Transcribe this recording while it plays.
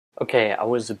Okay, I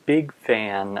was a big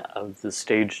fan of the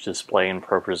Stage Display in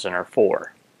ProPresenter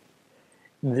 4.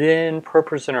 Then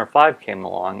ProPresenter 5 came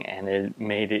along and it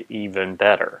made it even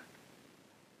better.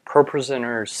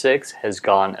 ProPresenter 6 has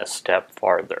gone a step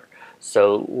farther.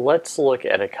 So let's look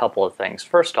at a couple of things.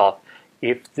 First off,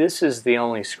 if this is the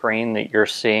only screen that you're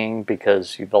seeing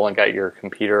because you've only got your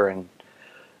computer and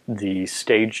the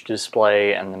Stage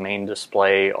Display and the main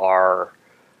display are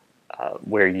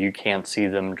where you can't see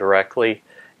them directly,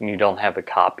 and you don't have a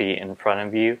copy in front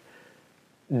of you,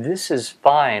 this is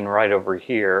fine right over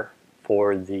here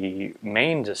for the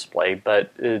main display,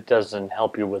 but it doesn't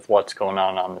help you with what's going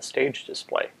on the stage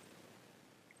display.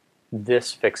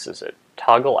 This fixes it.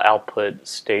 Toggle output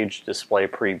stage display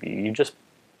preview. You just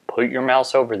put your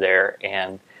mouse over there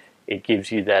and it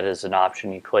gives you that as an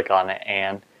option. You click on it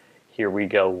and here we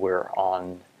go, we're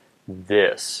on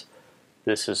this.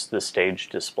 This is the stage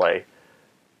display.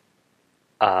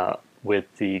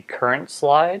 With the current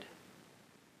slide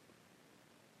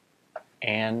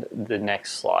and the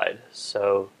next slide.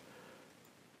 So,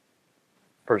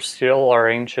 for still our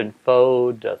ancient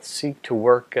foe doth seek to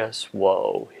work us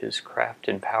woe. His craft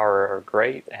and power are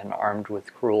great and armed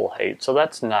with cruel hate. So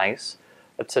that's nice.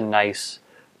 That's a nice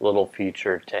little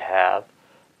feature to have.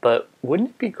 But wouldn't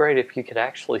it be great if you could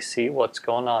actually see what's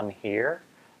going on here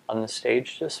on the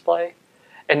stage display?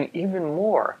 And even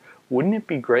more, wouldn't it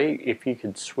be great if you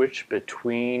could switch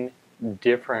between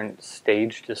different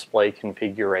stage display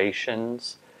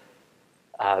configurations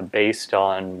based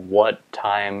on what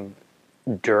time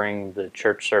during the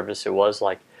church service it was?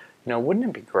 Like, wouldn't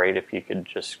it be great if you could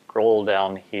just scroll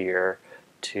down here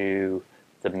to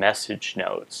the message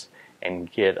notes and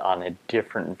get on a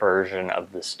different version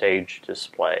of the stage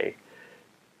display?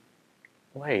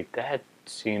 Wait, that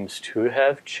seems to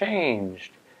have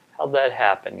changed. How'd that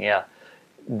happen? Yeah.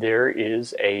 There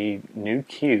is a new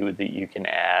queue that you can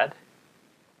add.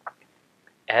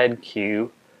 Add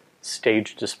queue,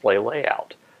 stage display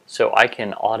layout. So I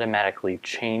can automatically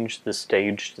change the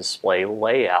stage display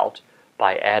layout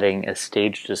by adding a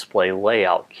stage display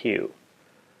layout queue.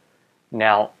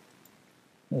 Now,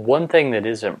 one thing that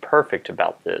isn't perfect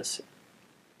about this,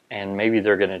 and maybe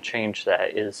they're going to change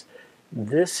that, is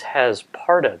this has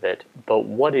part of it, but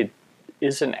what it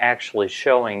isn't actually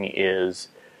showing is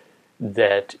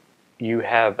that you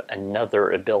have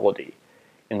another ability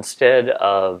instead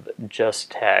of just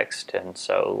text. And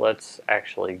so let's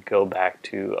actually go back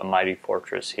to a Mighty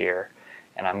Fortress here,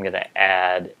 and I'm going to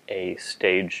add a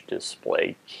stage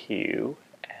display queue.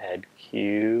 Add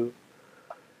queue.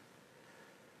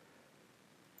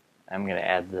 I'm going to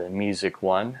add the music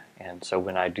one, and so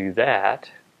when I do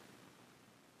that,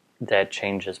 that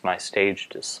changes my stage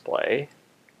display.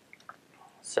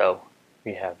 So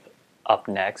we have up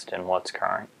next and what's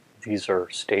current. These are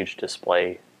stage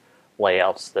display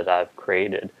layouts that I've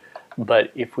created.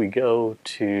 But if we go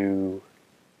to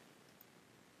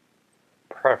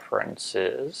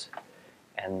preferences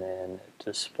and then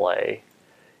display,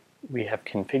 we have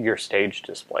configure stage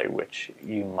display, which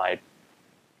you might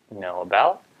know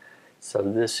about. So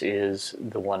this is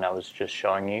the one I was just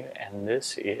showing you, and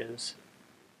this is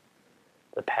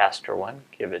the pastor one.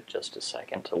 Give it just a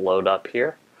second to load up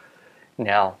here.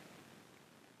 Now,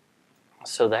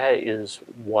 so that is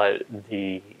what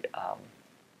the,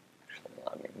 actually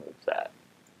let me move that.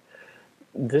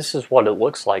 This is what it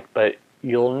looks like, but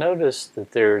you'll notice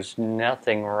that there's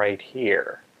nothing right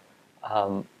here.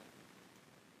 But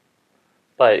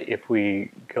if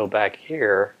we go back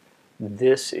here,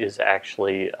 this is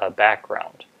actually a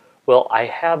background. Well, I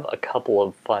have a couple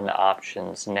of fun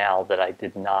options now that I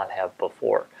did not have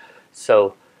before.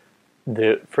 So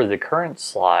for the current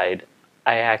slide,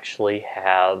 I actually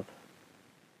have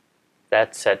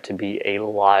that set to be a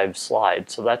live slide.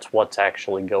 So that's what's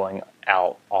actually going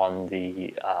out on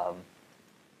the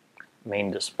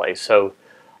main display. So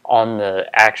on the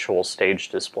actual stage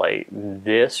display,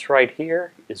 this right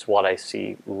here is what I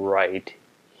see right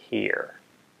here,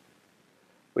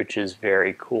 which is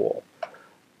very cool.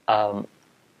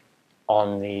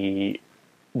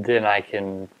 Then I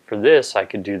can, for this, I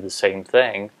could do the same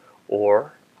thing,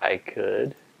 or I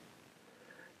could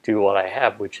do what I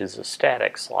have, which is a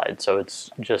static slide. So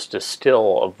it's just a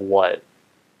still of what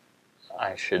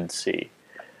I should see.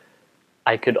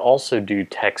 I could also do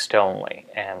text only,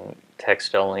 and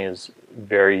text only is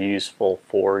very useful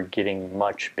for getting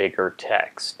much bigger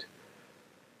text.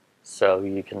 So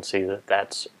you can see that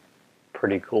that's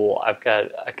pretty cool. I've got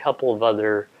a couple of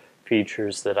other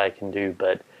features that I can do,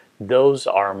 but those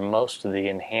are most of the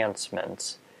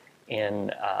enhancements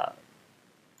in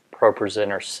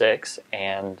ProPresenter 6,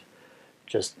 and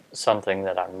just something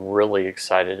that I'm really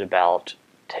excited about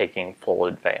taking full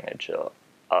advantage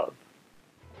of.